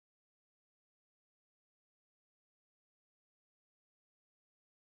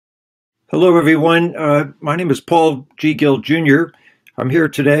Hello, everyone. My name is Paul G. Gill Jr. I'm here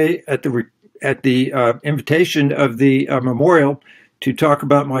today at the invitation of the memorial to talk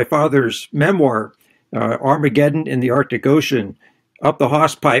about my father's memoir, Armageddon in the Arctic Ocean, up the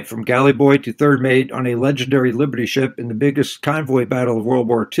hawsepipe from galley boy to third mate on a legendary Liberty ship in the biggest convoy battle of World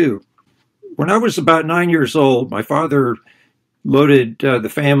War II. When I was about 9 years old, my father loaded the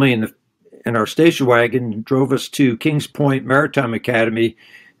family in our station wagon and drove us to Kings Point Maritime Academy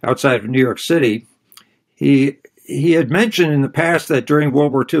outside of New York City. He had mentioned in the past that during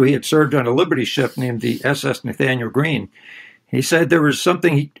World War II he had served on a Liberty ship named the SS Nathaniel Greene. He said there was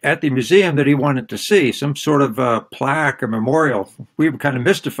something at the museum that he wanted to see, some sort of a plaque, a memorial. We were kind of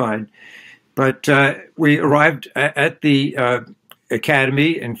mystified. But we arrived at the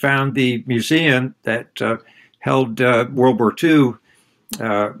academy and found the museum that held World War II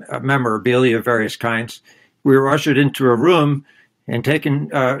memorabilia of various kinds. We were ushered into a room and taken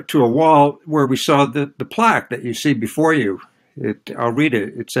to a wall where we saw the plaque that you see before you. I'll read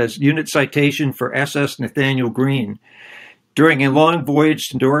it. It says, "Unit citation for SS Nathaniel Greene. During a long voyage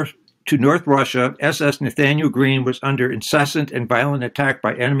to North Russia, SS Nathaniel Greene was under incessant and violent attack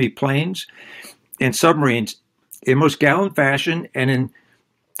by enemy planes and submarines. In most gallant fashion, and in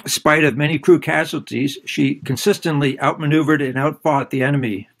spite of many crew casualties, she consistently outmaneuvered and outfought the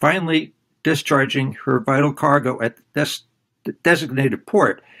enemy, finally discharging her vital cargo at the designated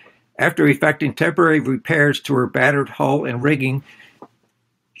port. After effecting temporary repairs to her battered hull and rigging,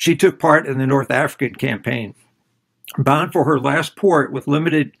 she took part in the North African campaign. Bound for her last port with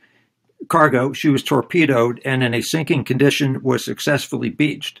limited cargo, she was torpedoed and in a sinking condition was successfully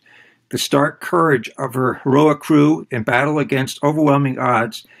beached. The stark courage of her heroic crew in battle against overwhelming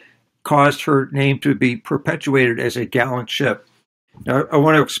odds caused her name to be perpetuated as a gallant ship." Now, I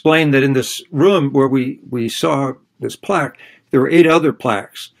want to explain that in this room where we saw this plaque, there were 8 other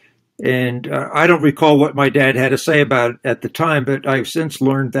plaques. And I don't recall what my dad had to say about it at the time, but I've since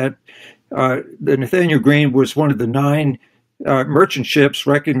learned that the Nathaniel Greene was one of the 9 merchant ships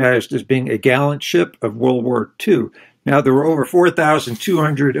recognized as being a gallant ship of World War II. Now, there were over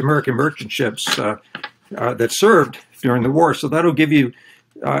 4,200 American merchant ships that served during the war, so that'll give you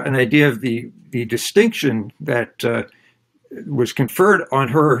an idea of the distinction that was conferred on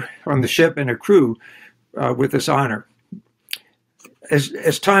her, on the ship and her crew, with this honor.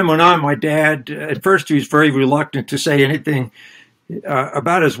 As time went on, my dad, at first he was very reluctant to say anything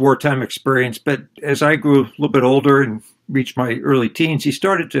about his wartime experience, but as I grew a little bit older and reached my early teens, he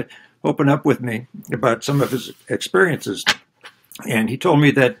started to open up with me about some of his experiences. And he told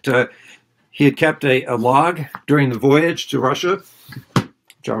me that he had kept a log during the voyage to Russia,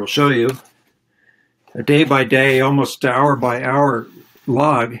 which I will show you, a day-by-day, almost hour-by-hour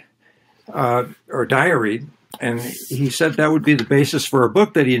log or diary. And he said that would be the basis for a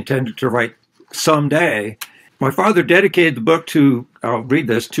book that he intended to write someday. My father dedicated the book to, I'll read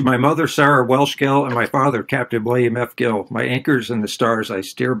this, to my mother, Sarah Welsh Gill, and my father, Captain William F. Gill, my anchors and the stars I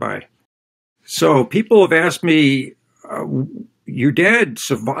steer by. So people have asked me, your dad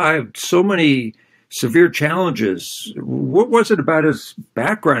survived so many severe challenges. What was it about his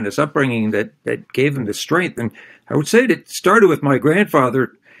background, his upbringing that gave him the strength? And I would say it started with my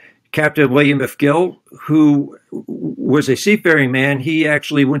grandfather, Captain William F. Gill, who was a seafaring man. He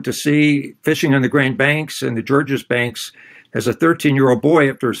actually went to sea fishing on the Grand Banks and the Georges Banks as a 13-year-old boy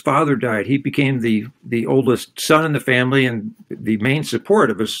after his father died. He became the oldest son in the family and the main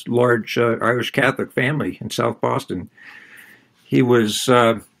support of his large Irish Catholic family in South Boston. He was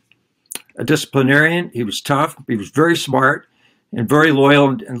a disciplinarian. He was tough. He was very smart and very loyal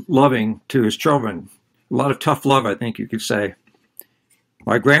and loving to his children. A lot of tough love, I think you could say.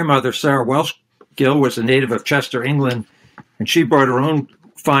 My grandmother, Sarah Welsh Gill, was a native of Chester, England, and she brought her own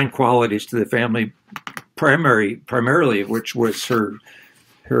fine qualities to the family, primarily, which was her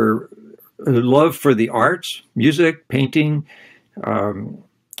love for the arts, music, painting,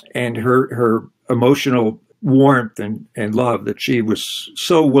 and her emotional warmth and love that she was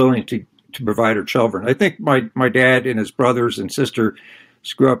so willing to provide her children. I think my dad and his brothers and sister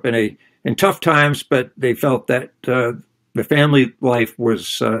grew up in tough times, but they felt that the family life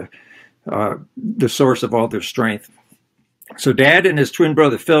was the source of all their strength. So Dad and his twin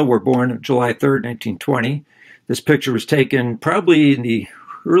brother Phil were born on July 3rd, 1920. This picture was taken probably in the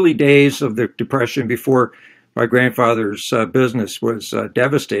early days of the Depression, before my grandfather's business was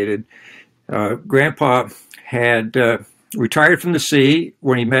devastated. Grandpa had retired from the sea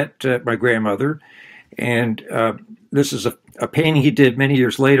when he met my grandmother, and this is a painting he did many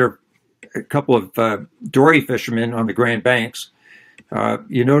years later, a couple of dory fishermen on the Grand Banks.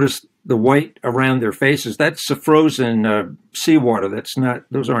 You notice the white around their faces. That's a frozen seawater. That's not;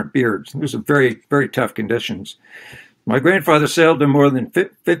 those aren't beards. Those are very, very tough conditions. My grandfather sailed in more than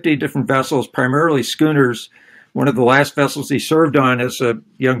 50 different vessels, primarily schooners. One of the last vessels he served on as a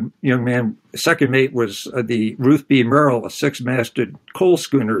young man, second mate, was the Ruth B. Merrill, a six-masted coal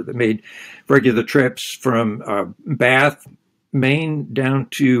schooner that made regular trips from Bath, Maine, down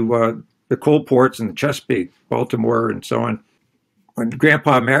to the coal ports in the Chesapeake, Baltimore, and so on. When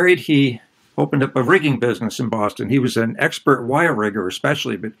Grandpa married, he opened up a rigging business in Boston. He was an expert wire rigger,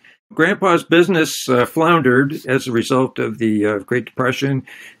 especially, but Grandpa's business floundered as a result of the Great Depression,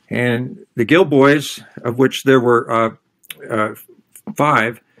 and the Gill boys, of which there were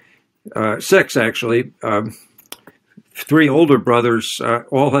six actually, three older brothers,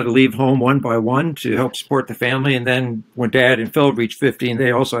 all had to leave home one by one to help support the family, and then when Dad and Phil reached 15,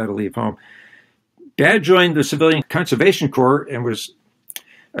 they also had to leave home. Dad joined the Civilian Conservation Corps and was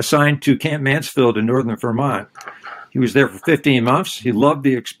assigned to Camp Mansfield in northern Vermont. He was there for 15 months. He loved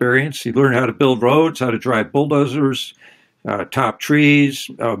the experience. He learned how to build roads, how to drive bulldozers, top trees,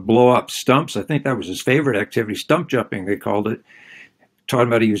 blow up stumps. I think that was his favorite activity, stump jumping, they called it. Taught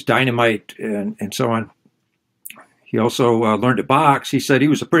him how to use dynamite and so on. He also learned to box. He said he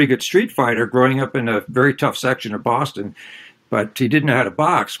was a pretty good street fighter growing up in a very tough section of Boston, but he didn't know how to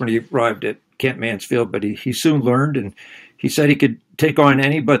box when he arrived at Camp Mansfield, but he soon learned, and he said he could take on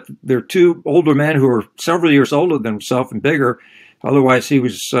any, but there are two older men who were several years older than himself and bigger. Otherwise, he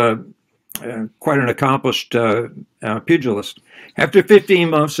was quite an accomplished pugilist. After 15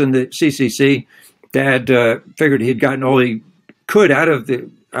 months in the CCC, Dad figured he'd gotten all he could out of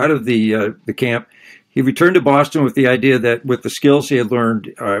the camp. He returned to Boston with the idea that with the skills he had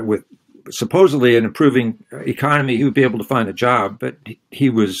learned, with supposedly an improving economy, he would be able to find a job, but he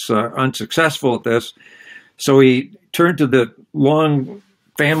was unsuccessful at this. So he turned to the long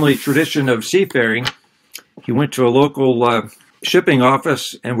family tradition of seafaring. He went to a local shipping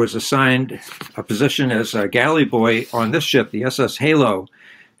office and was assigned a position as a galley boy on this ship, the SS Halo,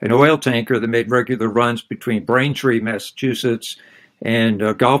 an oil tanker that made regular runs between Braintree, Massachusetts, and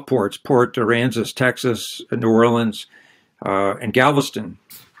Gulfports, Port Aransas, Texas, New Orleans, and Galveston.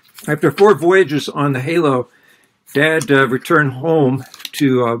 After 4 voyages on the Halo, Dad returned home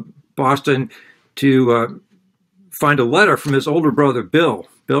to Boston to find a letter from his older brother, Bill.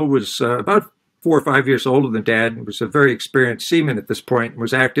 Bill was about 4 or 5 years older than Dad and was a very experienced seaman at this point and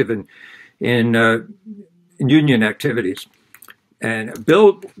was active in union activities. And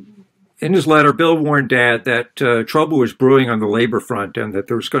Bill, in his letter, Bill warned Dad that trouble was brewing on the labor front and that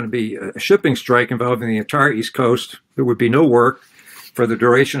there was going to be a shipping strike involving the entire East Coast. There would be no work for the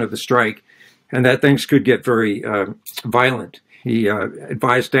duration of the strike, and that things could get very violent. He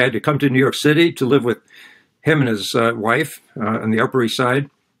advised Dad to come to New York City to live with him and his wife on the Upper East Side,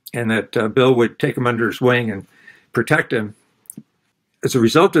 and that Bill would take him under his wing and protect him. As a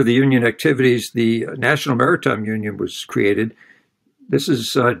result of the union activities, the National Maritime Union was created. This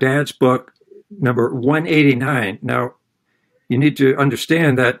is Dad's book, number 189. Now, you need to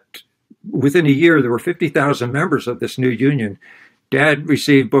understand that within a year, there were 50,000 members of this new union. Dad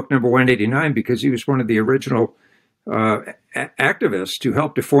received book number 189 because he was one of the original activists who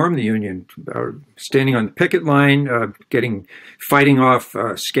helped to form the union, standing on the picket line, fighting off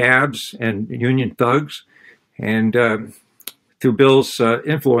scabs and union thugs. And through Bill's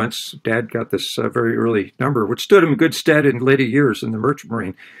influence, Dad got this very early number, which stood him in good stead in later years in the Merchant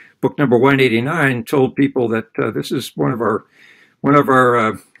Marine. Book number 189 told people that this is one of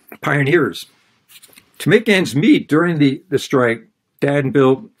our pioneers. To make ends meet during the strike, Dad and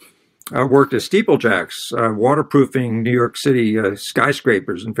Bill worked as steeplejacks, waterproofing New York City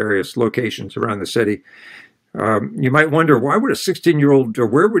skyscrapers in various locations around the city. You might wonder, why would a 16-year-old, or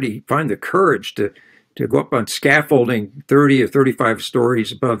where would he find the courage to go up on scaffolding 30 or 35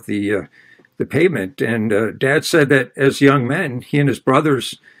 stories above the pavement? And Dad said that as young men, he and his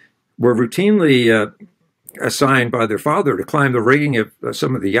brothers were routinely assigned by their father to climb the rigging of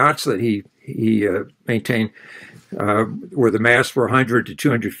some of the yachts that he maintained, where the masts were 100 to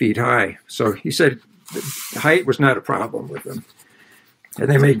 200 feet high. So he said height was not a problem with them, and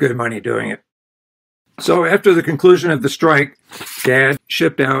they made good money doing it. So after the conclusion of the strike, Dad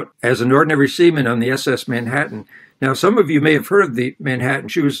shipped out as an ordinary seaman on the SS Manhattan. Now, some of you may have heard of the Manhattan.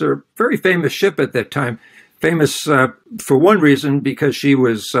 She was a very famous ship at that time, famous for one reason, because she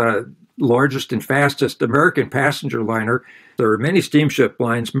was largest and fastest American passenger liner. There were many steamship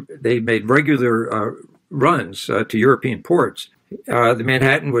lines. They made regular runs to European ports. The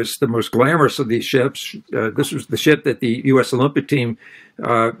Manhattan was the most glamorous of these ships. This was the ship that the U.S. Olympic team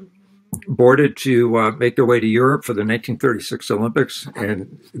boarded to make their way to Europe for the 1936 Olympics.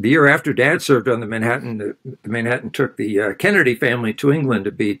 And the year after Dad served on the Manhattan took the Kennedy family to England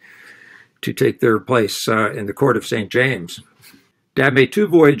to take their place in the court of St. James. Dad made 2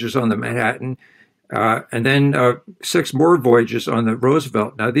 voyages on the Manhattan, and then 6 more voyages on the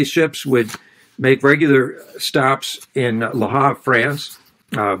Roosevelt. Now, these ships would make regular stops in Le Havre, France,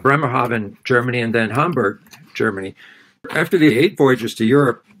 Bremerhaven, Germany, and then Hamburg, Germany. After the 8 voyages to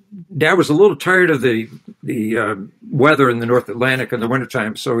Europe, Dad was a little tired of the weather in the North Atlantic in the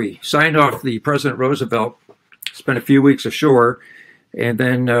wintertime, so he signed off the President Roosevelt, spent a few weeks ashore, and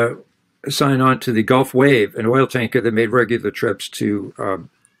then signed on to the Gulf Wave, an oil tanker that made regular trips to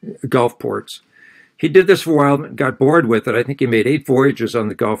Gulf ports. He did this for a while and got bored with it. I think he made 8 voyages on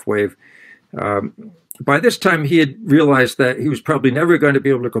the Gulf Wave. By this time, he had realized that he was probably never going to be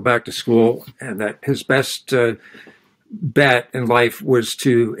able to go back to school, and that his best bet in life was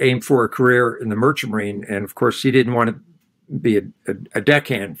to aim for a career in the merchant marine. And of course, he didn't want to be a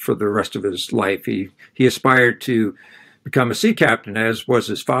deckhand for the rest of his life. He aspired to become a sea captain, as was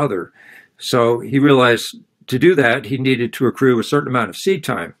his father. So he realized to do that, he needed to accrue a certain amount of sea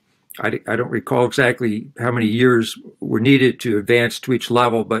time. I don't recall exactly how many years were needed to advance to each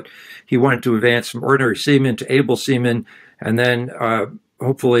level, but he wanted to advance from ordinary seaman to able seaman, and then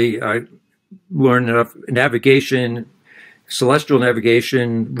hopefully learn enough navigation, celestial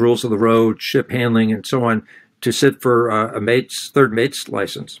navigation, rules of the road, ship handling, and so on, to sit for a third mate's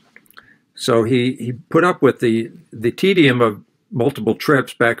license. So he put up with the tedium of multiple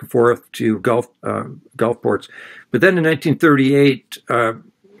trips back and forth to Gulf ports. But then in 1938,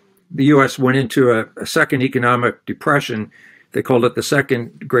 the U.S. went into a second economic depression. They called it the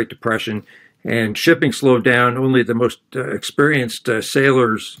Second Great Depression, and shipping slowed down. Only the most experienced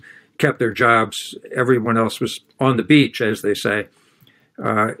sailors kept their jobs. Everyone else was on the beach, as they say.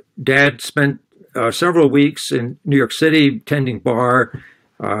 Dad spent several weeks in New York City tending bar,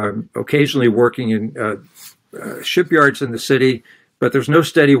 occasionally working in shipyards in the city, but there's no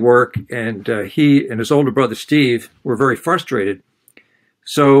steady work, and he and his older brother Steve were very frustrated.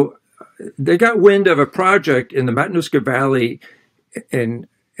 So they got wind of a project in the Matanuska Valley in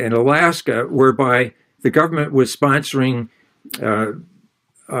Alaska, whereby the government was sponsoring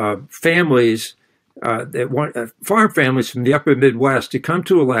families, farm families from the upper Midwest to come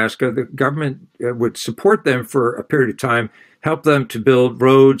to Alaska. The government would support them for a period of time, help them to build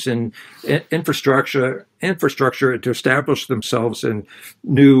roads and infrastructure to establish themselves in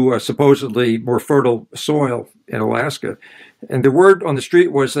new, supposedly more fertile soil in Alaska. And the word on the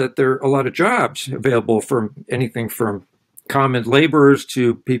street was that there are a lot of jobs available, from anything from common laborers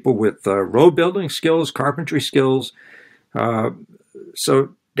to people with road building skills, carpentry skills.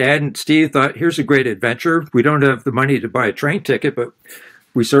 So Dad and Steve thought, here's a great adventure. We don't have the money to buy a train ticket, but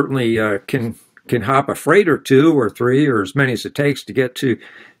we certainly can hop a freight or 2 or 3 or as many as it takes to get to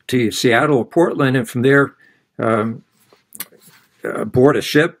Seattle or Portland, and from there board a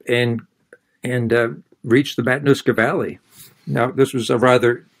ship and reach the Matanuska Valley. Now, this was a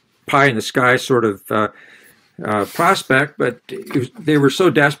rather pie-in-the-sky sort of prospect, but they were so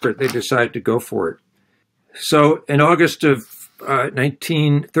desperate they decided to go for it. So in August of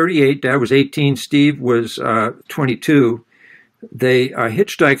 1938, Dad was 18, Steve was 22. They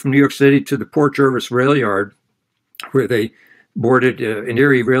hitchhiked from New York City to the Port Jervis rail yard, where they boarded an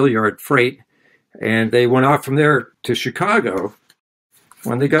Erie rail yard freight, and they went off from there to Chicago.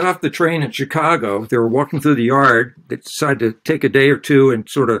 When they got off the train in Chicago, they were walking through the yard. They decided to take a day or 2 and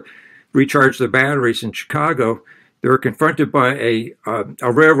sort of recharge their batteries in Chicago. They were confronted by a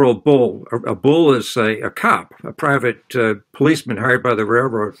railroad bull. A bull is a cop, a private policeman hired by the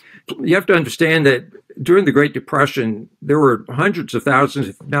railroad. You have to understand that during the Great Depression, there were hundreds of thousands,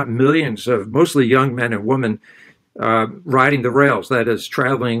 if not millions, of mostly young men and women riding the rails, that is,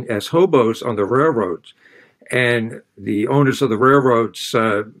 traveling as hobos on the railroads. And the owners of the railroads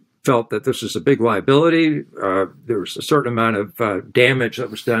felt that this was a big liability. There was a certain amount of damage that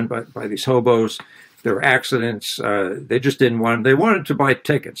was done by these hobos. There were accidents. They just didn't want them. They wanted to buy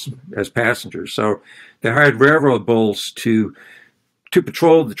tickets as passengers. So they hired railroad bulls to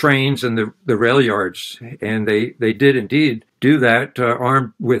patrol the trains and the rail yards. And they did indeed do that,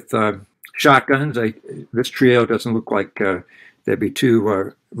 armed with shotguns. This trio doesn't look like they'd be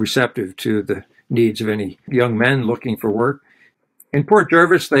too receptive to the needs of any young men looking for work. In Port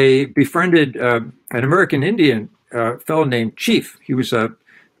Jervis, they befriended an American Indian fellow named Chief. He was a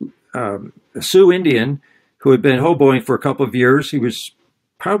Sioux Indian who had been hoboing for a couple of years. He was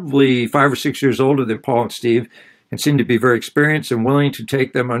probably 5 or 6 years older than Paul and Steve, and seemed to be very experienced and willing to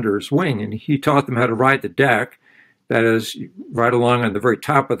take them under his wing. And he taught them how to ride the deck. that is, right along on the very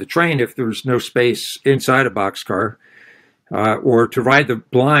top of the train if there's no space inside a boxcar, or to ride the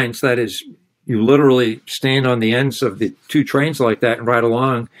blinds, that is, you literally stand on the ends of the two trains like that and ride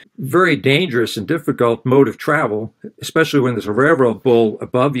along. Very dangerous and difficult mode of travel, especially when there's a railroad bull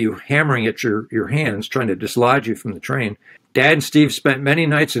above you hammering at your hands, trying to dislodge you from the train. Dad and Steve spent many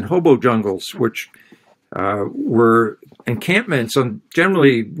nights in hobo jungles, which were encampments on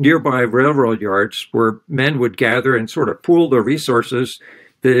generally nearby railroad yards where men would gather and sort of pool their resources.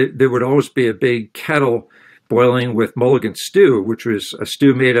 There would always be a big kettle boiling with mulligan stew, which was a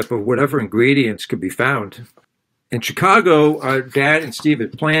stew made up of whatever ingredients could be found. In Chicago, Dad and Steve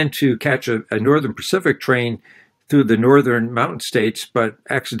had planned to catch a Northern Pacific train through the northern mountain states, but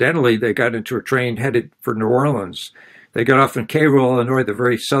accidentally they got into a train headed for New Orleans. They got off in Cairo, Illinois, the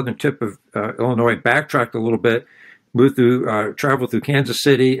very southern tip of Illinois, backtracked a little bit, moved through, traveled through Kansas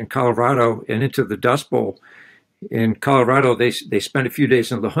City and Colorado and into the Dust Bowl. In Colorado, they spent a few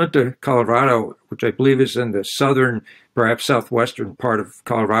days in La Junta, Colorado, which I believe is in the southern, perhaps southwestern part of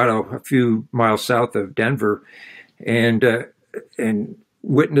Colorado, a few miles south of Denver, and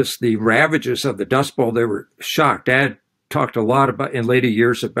witnessed the ravages of the Dust Bowl. They were shocked. Dad talked a lot about in later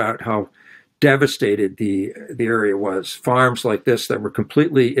years about how devastated the area was. Farms like this that were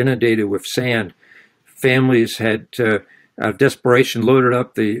completely inundated with sand. Families had, out of desperation, loaded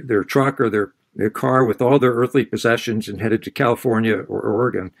up their truck or their car with all their earthly possessions and headed to California or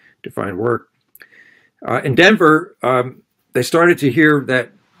Oregon to find work. In Denver, they started to hear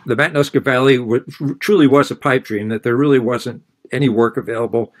that the Matanuska Valley truly was a pipe dream, that there really wasn't any work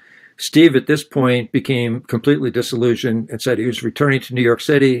available. Steve, at this point, became completely disillusioned and said he was returning to New York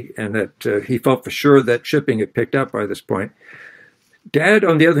City and that he felt for sure that shipping had picked up by this point. Dad,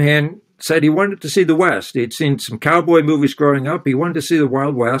 on the other hand, said he wanted to see the West. He'd seen some cowboy movies growing up. He wanted to see the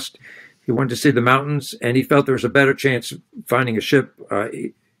Wild West. He wanted to see the mountains, and he felt there was a better chance of finding a ship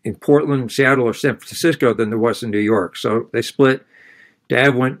in Portland, Seattle, or San Francisco than there was in New York. So they split.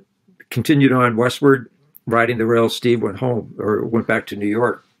 Dad continued on westward, riding the rails. Steve went home or went back to New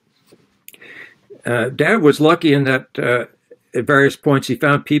York. Dad was lucky in that at various points he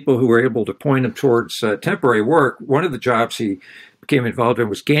found people who were able to point him towards temporary work. One of the jobs he became involved in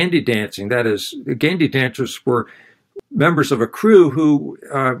was gandy dancing. That is, the gandy dancers were members of a crew who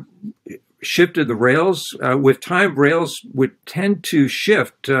shifted the rails. With time, rails would tend to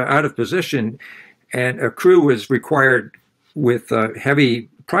shift out of position, and a crew was required with heavy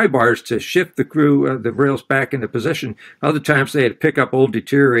pry bars to shift the rails back into position. Other times they had to pick up old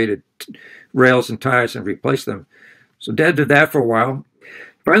deteriorated rails and ties and replace them. So Dad did that for a while.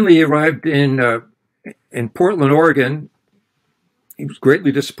 Finally, he arrived in Portland, Oregon. He was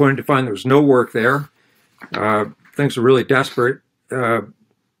greatly disappointed to find there was no work there. Things were really desperate.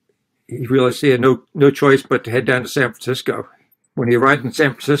 He realized he had no choice but to head down to San Francisco. When he arrived in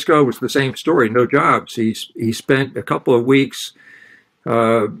San Francisco, it was the same story, no jobs. He spent a couple of weeks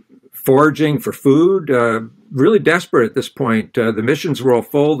foraging for food, really desperate at this point. The missions were all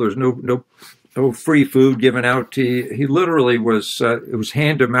full. There was no free food given out. He literally was, it was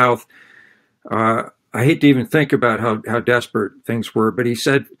hand to mouth. I hate to even think about how desperate things were, but he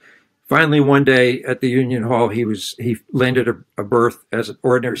said finally one day at the Union Hall, he landed a berth as an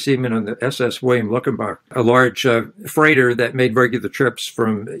ordinary seaman on the SS William Luckenbach, a large freighter that made regular trips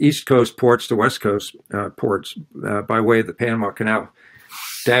from East Coast ports to West Coast ports by way of the Panama Canal.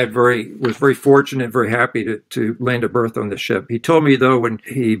 Dad was very fortunate, very happy to land a berth on the ship. He told me, though, when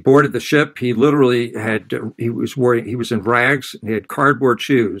he boarded the ship, he literally he was in rags and he had cardboard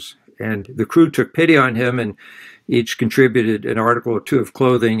shoes. And the crew took pity on him and each contributed an article or two of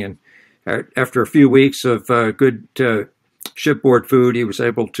clothing. And after a few weeks of good shipboard food, he was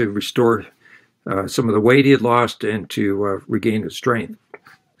able to restore some of the weight he had lost and to regain his strength.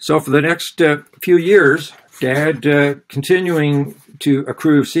 So for the next few years, Dad, continuing to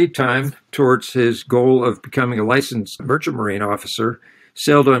accrue seat time towards his goal of becoming a licensed merchant marine officer,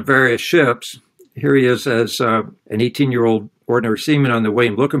 sailed on various ships. Here he is as an 18-year-old ordinary seaman on the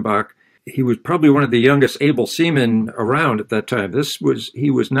William Luckenbach. He was probably one of the youngest able seamen around at that time.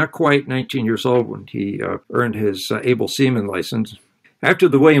 He was not quite 19 years old when he earned his able seaman license. After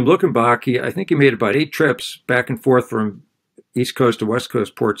the William Luckenbach, I think he made about 8 trips back and forth from East Coast to West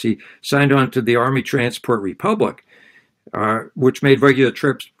Coast ports. He signed on to the Army Transport Republic, which made regular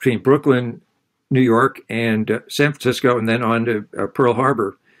trips between Brooklyn, New York, and San Francisco, and then on to Pearl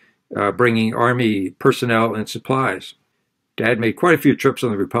Harbor, bringing Army personnel and supplies. Dad made quite a few trips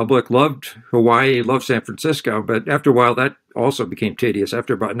on the Republic, loved Hawaii, loved San Francisco, but after a while that also became tedious.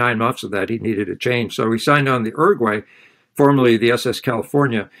 After about 9 months of that, he needed a change. So he signed on the Uruguay, formerly the SS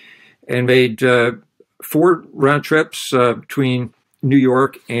California, and made 4 round trips between New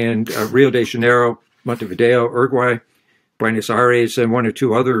York and Rio de Janeiro, Montevideo, Uruguay, Buenos Aires, and 1 or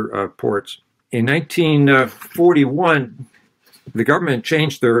 2 other ports. In 1941, the government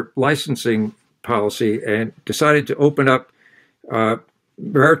changed their licensing policy and decided to open up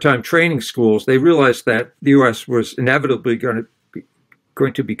maritime training schools. They realized that the U.S. was inevitably going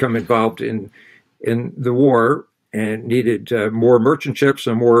to become involved in the war and needed more merchant ships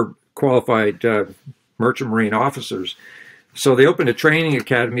and more qualified merchant marine officers. So they opened a training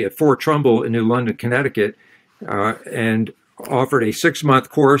academy at Fort Trumbull in New London, Connecticut, and offered a 6-month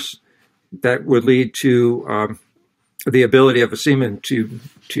course that would lead to the ability of a seaman to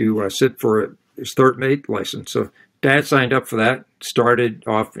sit for his third mate license. So Dad signed up for that, started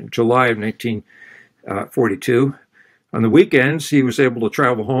off in July of 1942. On the weekends, he was able to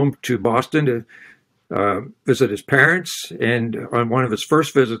travel home to Boston to visit his parents. And on one of his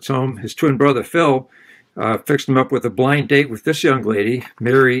first visits home, his twin brother, Phil, fixed him up with a blind date with this young lady,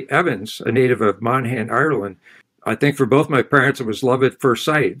 Mary Evans, a native of Monaghan, Ireland. I think for both my parents, it was love at first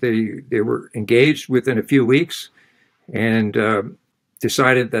sight. They were engaged within a few weeks and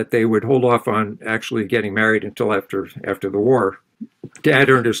decided that they would hold off on actually getting married until after the war. Dad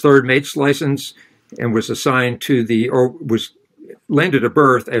earned his third mate's license and was assigned to landed a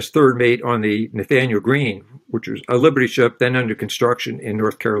berth as third mate on the Nathaniel Greene, which was a Liberty ship then under construction in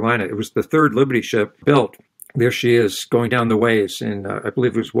North Carolina. It was the third Liberty ship built. There she is going down the ways in, I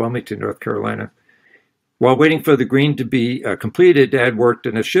believe it was Wilmington, North Carolina. While waiting for the Greene to be completed, Dad worked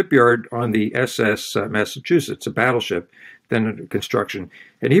in a shipyard on the SS Massachusetts, a battleship, then under construction.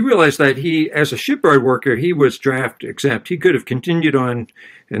 And he realized that as a shipyard worker, he was draft exempt. He could have continued on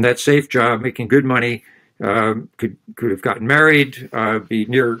in that safe job, making good money, could have gotten married, be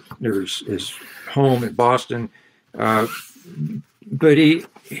near his home in Boston. But he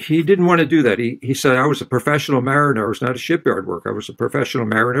didn't want to do that. He said, I was a professional mariner. I was not a shipyard worker. I was a professional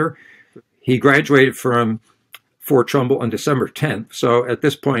mariner. He graduated from Fort Trumbull on December 10th. So at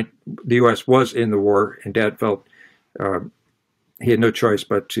this point, the U.S. was in the war, and Dad felt he had no choice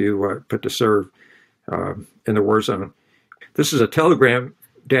but to serve in the war zone. This is a telegram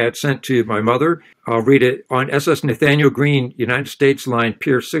Dad sent to my mother. I'll read it. On SS Nathaniel Greene, United States Line,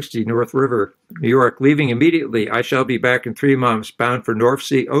 Pier 60, North River, New York. Leaving immediately. I shall be back in 3 months, bound for North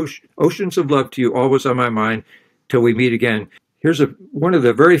Sea. Oceans of love to you, always on my mind, till we meet again. Here's one of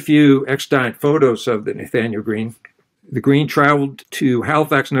the very few extant photos of the Nathaniel Greene. The Greene traveled to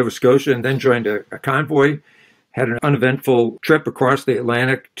Halifax, Nova Scotia, and then joined a convoy, had an uneventful trip across the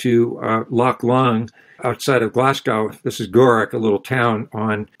Atlantic to Loch Long outside of Glasgow. This is Gorak, a little town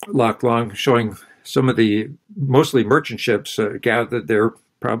on Loch Long, showing some of the mostly merchant ships gathered there,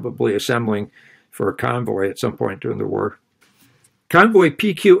 probably assembling for a convoy at some point during the war. Convoy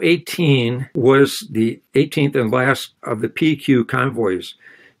PQ-18 was the 18th and last of the PQ convoys.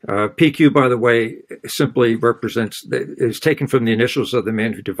 PQ, by the way, simply is taken from the initials of the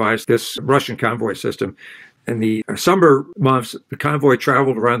man who devised this Russian convoy system. In the summer months, the convoy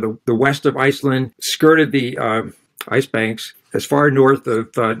traveled around the west of Iceland, skirted the ice banks as far north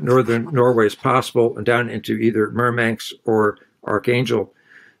of northern Norway as possible, and down into either Murmansk or Archangel.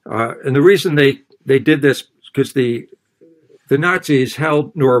 And the reason they did this is because the Nazis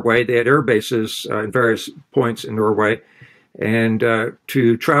held Norway. They had air bases in various points in Norway, and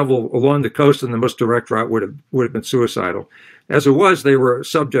to travel along the coast in the most direct route would have been suicidal. As it was, they were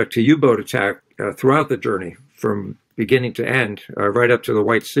subject to U-boat attack throughout the journey, from beginning to end, right up to the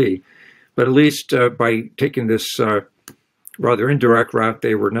White Sea. But at least by taking this rather indirect route,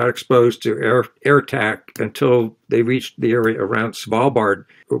 they were not exposed to air attack until they reached the area around Svalbard,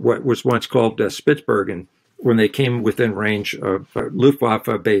 what was once called Spitsbergen, when they came within range of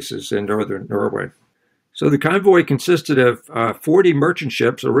Luftwaffe bases in northern Norway. So the convoy consisted of 40 merchant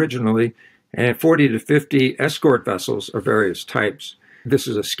ships originally and 40 to 50 escort vessels of various types. This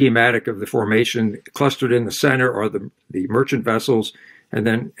is a schematic of the formation. Clustered in the center are the merchant vessels, and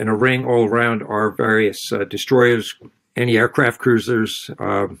then in a ring all around are various destroyers, anti-aircraft cruisers,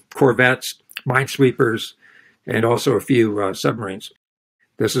 corvettes, minesweepers, and also a few submarines.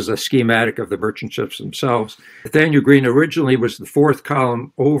 This is a schematic of the merchant ships themselves. Nathaniel Greene originally was the fourth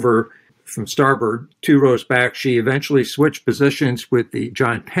column over from starboard, 2 rows back. She eventually switched positions with the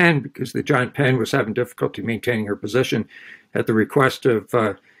John Penn because the John Penn was having difficulty maintaining her position. At the request of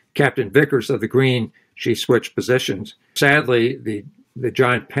Captain Vickers of the Greene, she switched positions. Sadly, the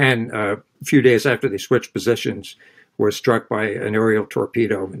John Penn, a few days after they switched positions, was struck by an aerial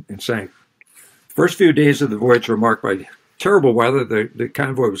torpedo and sank. The first few days of the voyage were marked by terrible weather. The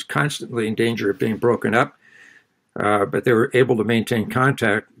convoy was constantly in danger of being broken up, but they were able to maintain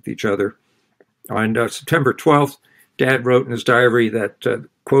contact with each other. On September 12th, Dad wrote in his diary that,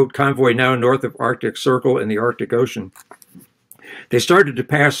 quote, convoy now north of Arctic Circle in the Arctic Ocean. They started to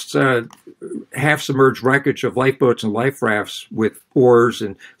pass half-submerged wreckage of lifeboats and life rafts with oars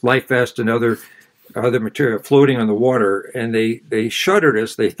and life vests and other material floating on the water, and they shuddered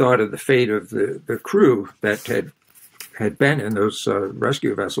as they thought of the fate of the crew that had been in those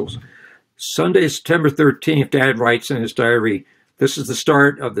rescue vessels. Sunday, September 13th, Dad writes in his diary, this is the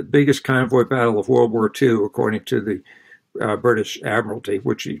start of the biggest convoy battle of World War II, according to the British Admiralty,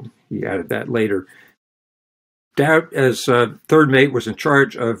 which he added that later. Dad, as third mate, was in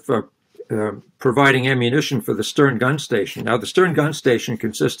charge of providing ammunition for the stern gun station. Now, the stern gun station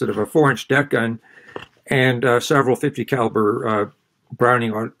consisted of a 4-inch deck gun and several 50 caliber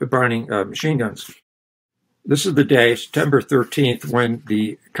Browning machine guns. This is the day, September 13th, when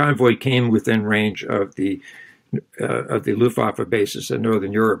the convoy came within range of the Luftwaffe bases in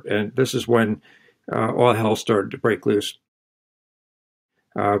Northern Europe, and this is when all hell started to break loose.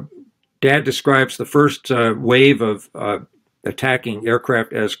 Dad describes the first wave of attacking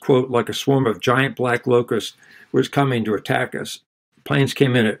aircraft as, quote, like a swarm of giant black locusts was coming to attack us. Planes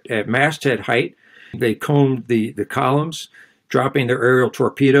came in at masthead height. They combed the columns, dropping their aerial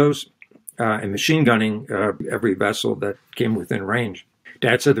torpedoes and machine gunning every vessel that came within range.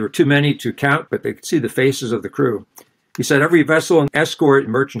 Dad said there were too many to count, but they could see the faces of the crew. He said every vessel and escort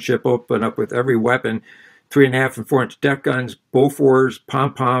and merchant ship opened up with every weapon, 3.5 and 4-inch deck guns, Bofors,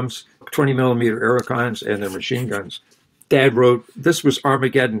 pom-poms, 20-millimeter Aerocons, and their machine guns. Dad wrote, this was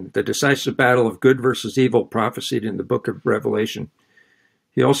Armageddon, the decisive battle of good versus evil prophesied in the book of Revelation.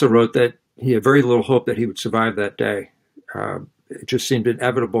 He also wrote that he had very little hope that he would survive that day. It just seemed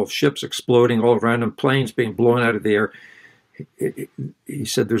inevitable, ships exploding all around him, planes being blown out of the air. He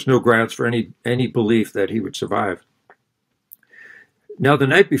said there's no grounds for any belief that he would survive. Now, the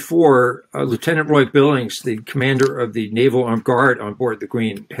night before, Lieutenant Roy Billings, the commander of the Naval Armed Guard on board the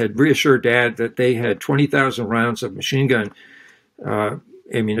Green, had reassured Dad that they had 20,000 rounds of machine gun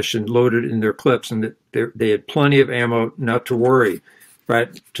ammunition loaded in their clips and that they had plenty of ammo, not to worry.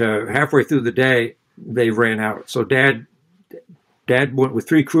 But halfway through the day, they ran out. So Dad went with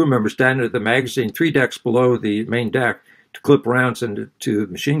 3 crew members down to the magazine 3 decks below the main deck to clip rounds into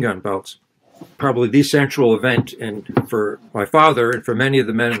machine gun belts. Probably the central event for my father and for many of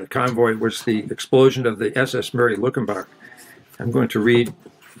the men in the convoy was the explosion of the SS Mary Luckenbach. I'm going to read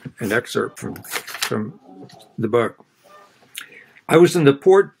an excerpt from the book. I was in the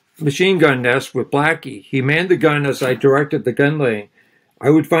port machine gun nest with Blackie. He manned the gun as I directed the gun laying.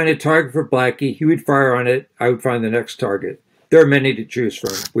 I would find a target for Blackie. He would fire on it. I would find the next target. There are many to choose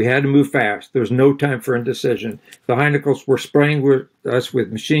from. We had to move fast. There was no time for indecision. The Heinekels were spraying us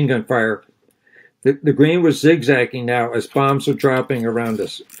with machine gun fire. The Green was zigzagging now as bombs were dropping around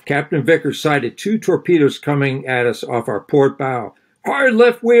us. Captain Vickers sighted 2 torpedoes coming at us off our port bow. Hard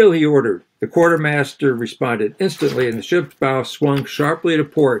left wheel, he ordered. The quartermaster responded instantly, and the ship's bow swung sharply to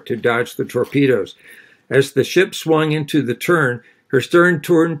port to dodge the torpedoes. As the ship swung into the turn, her stern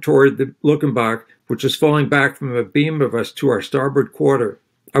turned toward the Luckenbach, which was falling back from a beam of us to our starboard quarter.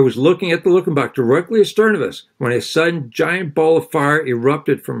 I was looking at the Luckenbach directly astern of us when a sudden giant ball of fire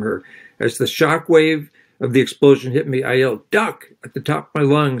erupted from her. As the shock wave of the explosion hit me, I yelled, "Duck!" at the top of my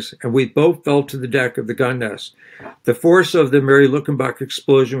lungs, and we both fell to the deck of the gun nest. The force of the Mary Luckenbach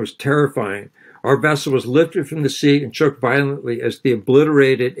explosion was terrifying. Our vessel was lifted from the sea and shook violently as the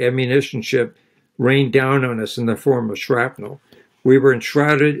obliterated ammunition ship rained down on us in the form of shrapnel. We were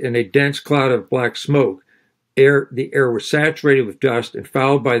enshrouded in a dense cloud of black smoke. The air was saturated with dust and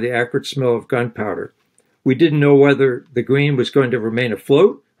fouled by the acrid smell of gunpowder. We didn't know whether the Green was going to remain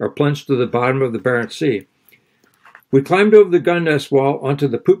afloat or plunged to the bottom of the Barents Sea. We climbed over the gun nest wall onto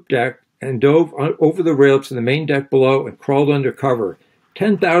the poop deck and dove over the rail to the main deck below and crawled under cover.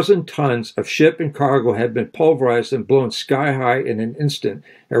 10,000 tons of ship and cargo had been pulverized and blown sky high in an instant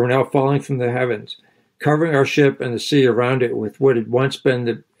and were now falling from the heavens, covering our ship and the sea around it with what had once been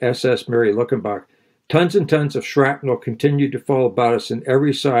the SS Mary Luckenbach. Tons and tons of shrapnel continued to fall about us in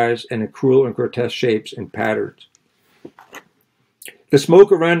every size and in cruel and grotesque shapes and patterns. The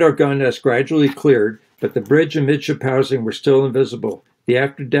smoke around our gun nest gradually cleared, but the bridge and midship housing were still invisible. The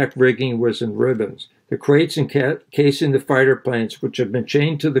after-deck rigging was in ribbons. The crates encasing the fighter planes, which had been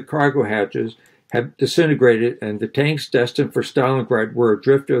chained to the cargo hatches, had disintegrated, and the tanks destined for Stalingrad were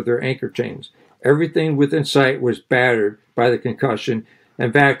adrift of their anchor chains. Everything within sight was battered by the concussion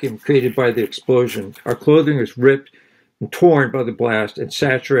and vacuum created by the explosion. Our clothing was ripped and torn by the blast and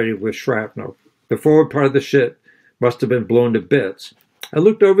saturated with shrapnel. The forward part of the ship must have been blown to bits. I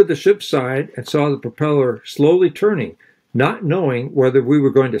looked over the ship's side and saw the propeller slowly turning. Not knowing whether we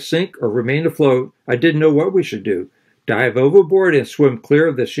were going to sink or remain afloat, I didn't know what we should do. Dive overboard and swim clear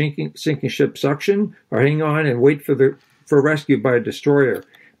of the sinking ship suction, or hang on and wait for rescue by a destroyer.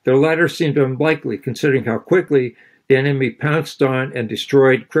 The latter seemed unlikely, considering how quickly the enemy pounced on and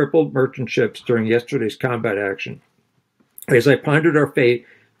destroyed crippled merchant ships during yesterday's combat action. As I pondered our fate,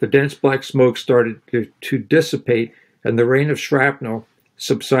 the dense black smoke started to dissipate, and the rain of shrapnel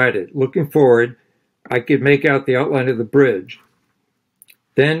subsided. Looking forward, I could make out the outline of the bridge.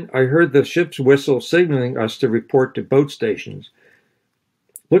 Then I heard the ship's whistle signaling us to report to boat stations.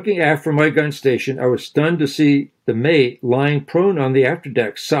 Looking aft from my gun station, I was stunned to see the mate lying prone on the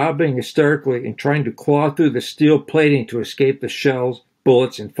afterdeck, sobbing hysterically and trying to claw through the steel plating to escape the shells,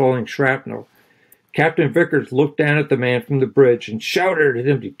 bullets, and falling shrapnel. Captain Vickers looked down at the man from the bridge and shouted at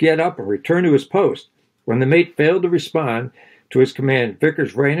him to get up and return to his post. When the mate failed to respond to his command,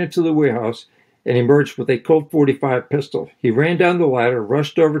 Vickers ran into the wheelhouse and emerged with a Colt .45 pistol. He ran down the ladder,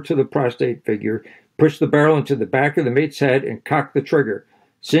 rushed over to the prostrate figure, pushed the barrel into the back of the mate's head, and cocked the trigger.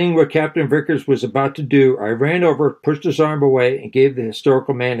 Seeing what Captain Vickers was about to do, I ran over, pushed his arm away, and gave the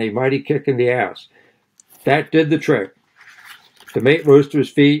hysterical man a mighty kick in the ass. That did the trick. The mate rose to his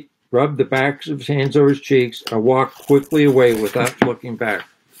feet, rubbed the backs of his hands over his cheeks, and walked quickly away without looking back.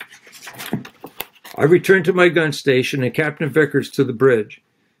 I returned to my gun station and Captain Vickers to the bridge.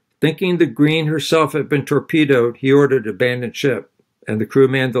 Thinking the Green herself had been torpedoed, he ordered abandoned ship, and the crew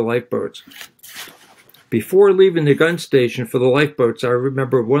manned the lifeboats. Before leaving the gun station for the lifeboats, I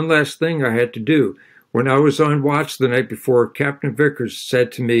remember one last thing I had to do. When I was on watch the night before, Captain Vickers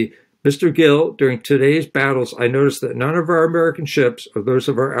said to me, "Mr. Gill, during today's battles, I noticed that none of our American ships, or those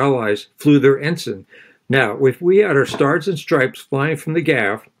of our allies, flew their ensign. Now, if we had our stars and stripes flying from the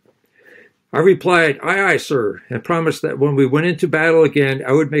gaff," I replied, "Aye, aye, sir," and promised that when we went into battle again,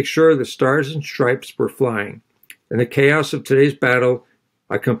 I would make sure the stars and stripes were flying. In the chaos of today's battle,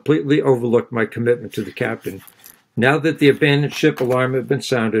 I completely overlooked my commitment to the captain. Now that the abandoned ship alarm had been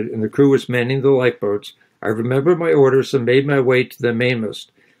sounded and the crew was manning the lifeboats, I remembered my orders and made my way to the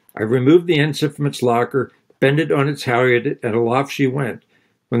mainmast. I removed the ensign from its locker, bent it on its halyard, and aloft she went.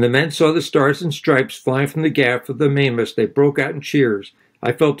 When the men saw the stars and stripes flying from the gaff of the mainmast, they broke out in cheers.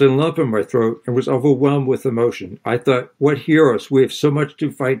 I felt a lump in my throat and was overwhelmed with emotion. I thought, what heroes, we have so much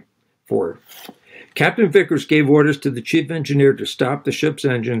to fight for. Captain Vickers gave orders to the chief engineer to stop the ship's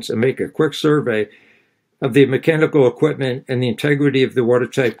engines and make a quick survey of the mechanical equipment and the integrity of the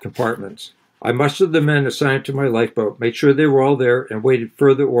watertight compartments. I mustered the men assigned to my lifeboat, made sure they were all there, and waited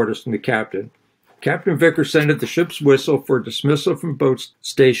further orders from the captain. Captain Vickers sounded the ship's whistle for dismissal from boat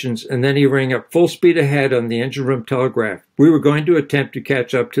stations, and then he rang up full speed ahead on the engine room telegraph. We were going to attempt to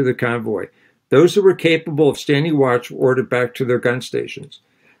catch up to the convoy. Those who were capable of standing watch were ordered back to their gun stations.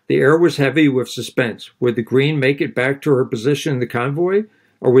 The air was heavy with suspense. Would the Green make it back to her position in the convoy,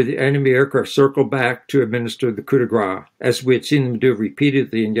 or would the enemy aircraft circle back to administer the coup de grace, as we had seen them do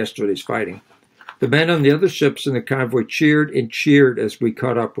repeatedly in yesterday's fighting? The men on the other ships in the convoy cheered and cheered as we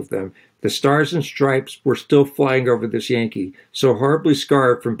caught up with them. The stars and stripes were still flying over this Yankee, so horribly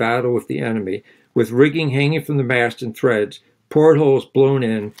scarred from battle with the enemy, with rigging hanging from the mast in threads, portholes blown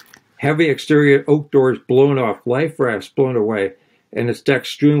in, heavy exterior oak doors blown off, life rafts blown away, and its deck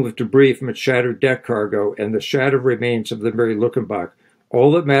strewn with debris from its shattered deck cargo and the shattered remains of the Mary Luckenbach.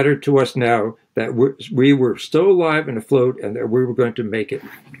 All that mattered to us now, that we were still alive and afloat and that we were going to make it.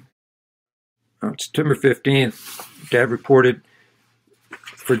 On September 15th, Dad reported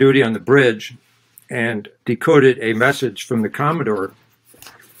for duty on the bridge and decoded a message from the Commodore.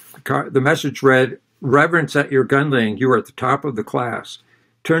 The message read, "Reverence at your gun laying, you are at the top of the class."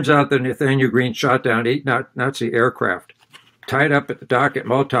 Turns out that Nathaniel Green shot down 8 Nazi aircraft. Tied up at the dock at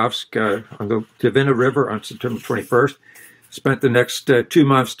Molotovsk on the Dvina River on September 21st, spent the next 2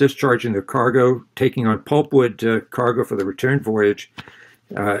 months discharging the cargo, taking on pulpwood cargo for the return voyage,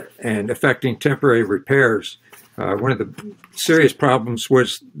 and effecting temporary repairs. One of the serious problems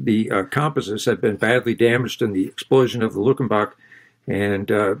was the compasses had been badly damaged in the explosion of the Luckenbach, and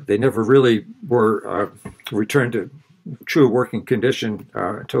they never really were returned to true working condition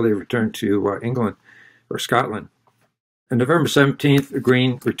until they returned to England or Scotland. On November 17th,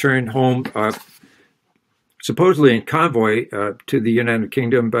 Green returned home, supposedly in convoy to the United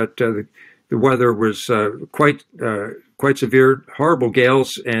Kingdom, but the weather was quite severe, horrible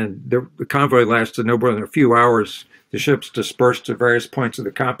gales, and the convoy lasted no more than a few hours. The ships dispersed to various points of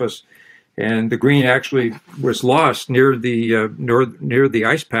the compass, and the Green actually was lost near the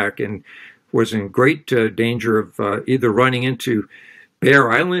ice pack and was in great danger of either running into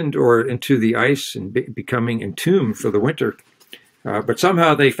Bear Island or into the ice and becoming entombed for the winter. But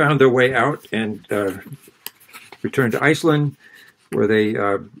somehow they found their way out and returned to Iceland, where they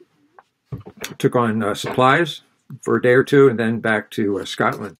took on supplies for a day or two, and then back to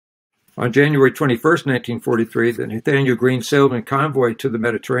Scotland. On January 21st, 1943, the Nathaniel Greene sailed in convoy to the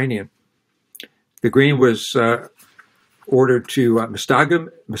Mediterranean. The Greene was ordered to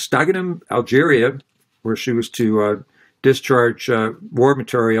Mostaganem, Algeria, where she was to discharge war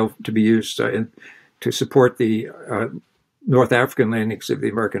material to be used to support the North African landings of the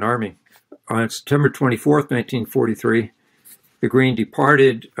American Army. On September 24th, 1943, the Greene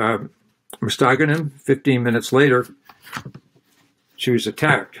departed Mostaganem. 15 minutes later, she was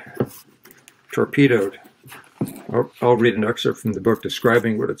attacked, torpedoed. I'll read an excerpt from the book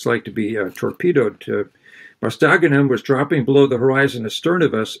describing what it's like to be torpedoed. Mostaganem was dropping below the horizon astern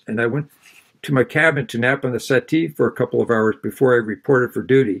of us, and I went to my cabin to nap on the settee for a couple of hours before I reported for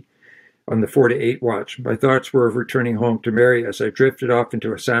duty on the 4 to 8 watch. My thoughts were of returning home to Mary as I drifted off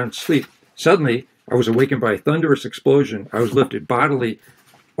into a sound sleep. Suddenly, I was awakened by a thunderous explosion. I was lifted bodily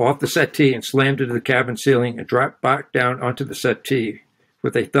off the settee and slammed into the cabin ceiling and dropped back down onto the settee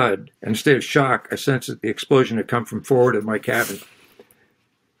with a thud. In a state of shock, I sensed that the explosion had come from forward of my cabin.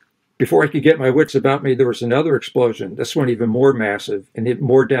 Before I could get my wits about me, there was another explosion, this one even more massive and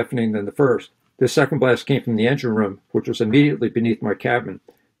more deafening than the first. The second blast came from the engine room, which was immediately beneath my cabin.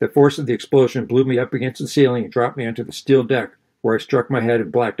 The force of the explosion blew me up against the ceiling and dropped me onto the steel deck, where I struck my head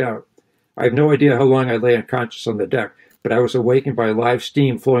and blacked out. I have no idea how long I lay unconscious on the deck, but I was awakened by live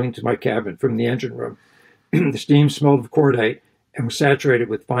steam flowing into my cabin from the engine room. The steam smelled of cordite and was saturated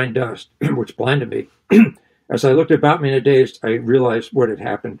with fine dust, which blinded me. As I looked about me in a daze, I realized what had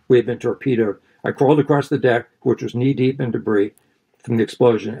happened. We had been torpedoed. I crawled across the deck, which was knee-deep in debris from the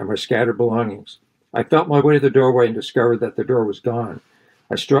explosion and my scattered belongings. I felt my way to the doorway and discovered that the door was gone.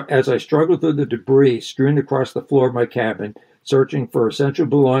 As I struggled through the debris strewn across the floor of my cabin, searching for essential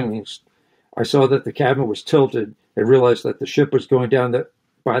belongings, I saw that the cabin was tilted and realized that the ship was going down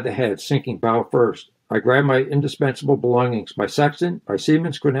by the head, sinking bow first. I grabbed my indispensable belongings, my sextant, my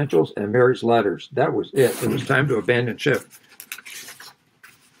seaman's credentials, and Mary's letters. That was it. It was time to abandon ship.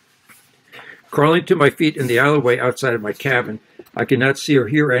 Crawling to my feet in the alleyway outside of my cabin, I could not see or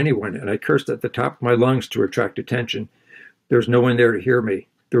hear anyone, and I cursed at the top of my lungs to attract attention. There was no one there to hear me.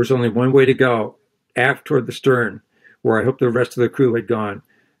 There was only one way to go, aft toward the stern, where I hoped the rest of the crew had gone.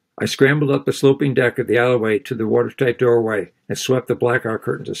 I scrambled up the sloping deck of the alleyway to the watertight doorway and swept the blackout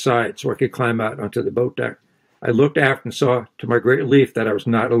curtains aside so I could climb out onto the boat deck. I looked aft and saw, to my great relief, that I was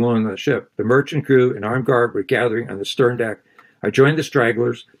not alone on the ship. The merchant crew and armed guard were gathering on the stern deck. I joined the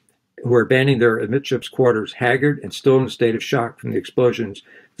stragglers, who were abandoning their amidships quarters, haggard and still in a state of shock from the explosions.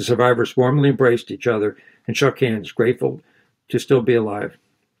 The survivors warmly embraced each other and shook hands, grateful to still be alive.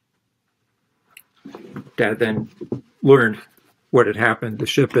 Dad then learned what had happened. The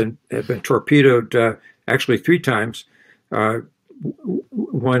ship had been torpedoed actually 3 times,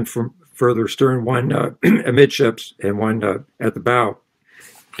 one from further stern, one amidships, and one at the bow.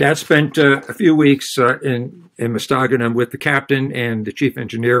 Dad spent a few weeks in Mostaganem with the captain and the chief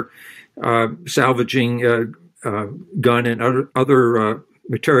engineer, salvaging gun and other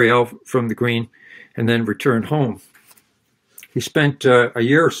material from the Greene, and then returned home. He spent a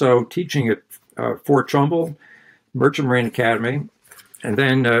year or so teaching at Fort Trumbull, Merchant Marine Academy, and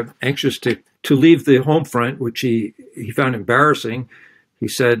then anxious to leave the home front, which he found embarrassing. He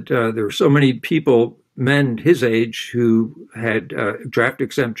said there were so many people, men his age, who had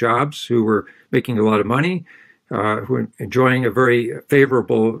draft-exempt jobs, who were making a lot of money, who were enjoying a very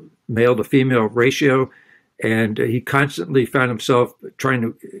favorable male-to-female ratio, and he constantly found himself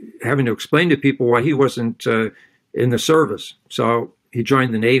having to explain to people why he wasn't in the service. So he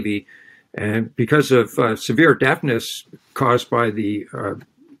joined the Navy. And because of severe deafness caused by the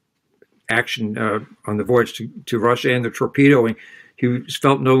action on the voyage to Russia and the torpedoing, he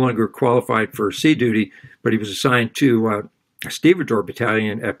felt no longer qualified for sea duty, but he was assigned to a stevedore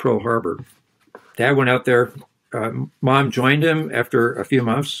battalion at Pearl Harbor. Dad went out there. Mom joined him after a few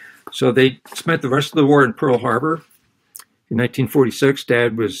months. So they spent the rest of the war in Pearl Harbor. In 1946,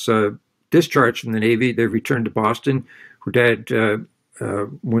 Dad was discharged from the Navy. They returned to Boston, where Dad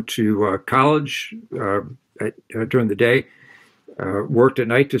went to college during the day, worked at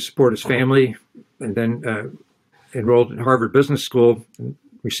night to support his family, and then enrolled in Harvard Business School and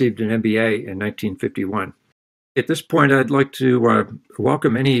received an MBA in 1951. At this point, I'd like to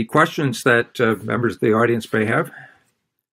welcome any questions that members of the audience may have.